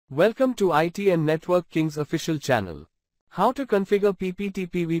Welcome to IT and Network King's official channel. How to configure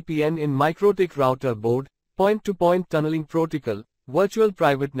PPTP VPN in Mikrotik RouterBoard, point-to-point tunneling protocol, virtual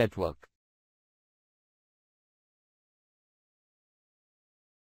private network.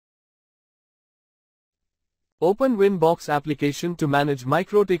 Open Winbox application to manage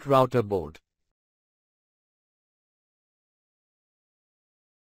Mikrotik RouterBoard.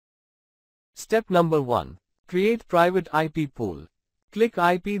 Step number 1. Create private IP pool. Click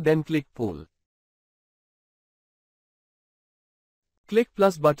IP, then click Pool. Click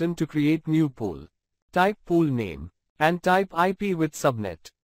plus button to create new pool. Type pool name and type IP with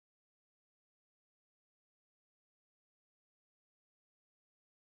subnet.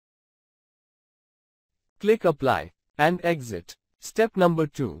 Click Apply and Exit. Step number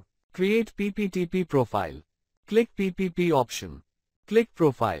 2. Create PPTP profile. Click PPP option. Click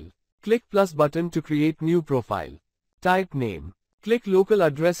Profile. Click plus button to create new profile. Type name. Click local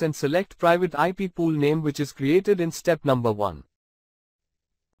address and select private IP pool name which is created in step number 1.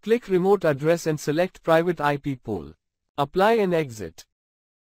 Click remote address and select private IP pool. Apply and exit.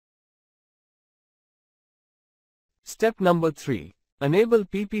 Step number 3. Enable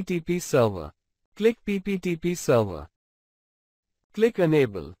PPTP server. Click PPTP server. Click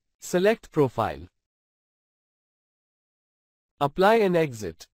Enable. Select Profile. Apply and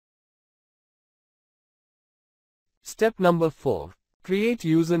exit. Step number 4. Create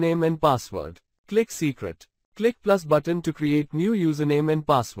username and password. Click Secret. Click plus button to create new username and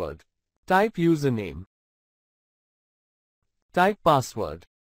password. Type username. Type password.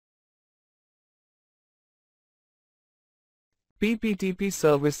 PPTP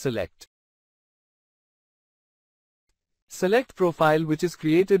service select. Select profile which is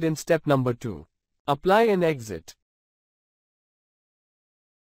created in step number 2. Apply and exit.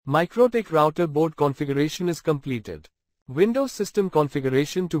 Mikrotik RouterBoard configuration is completed. Windows system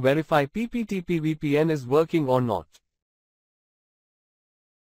configuration to verify PPTP VPN is working or not.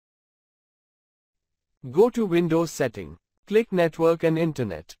 Go to Windows setting. Click Network and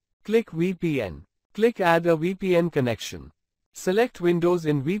Internet. Click VPN. Click Add a VPN connection. Select Windows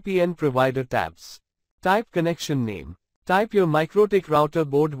in VPN provider tabs. Type connection name. Type your Mikrotik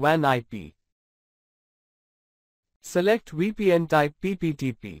RouterBoard WAN IP. Select VPN type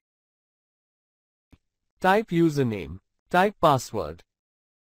PPTP. Type username. Type password.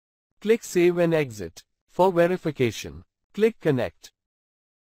 Click Save and Exit. For verification, click Connect.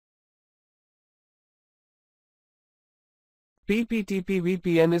 PPTP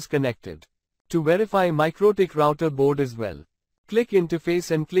VPN is connected. To verify Mikrotik RouterBoard as well, click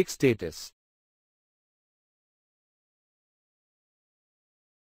Interface and click Status.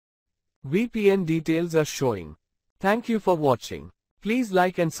 VPN details are showing. Thank you for watching. Please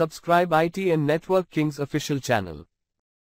like and subscribe IT and Network King's official channel.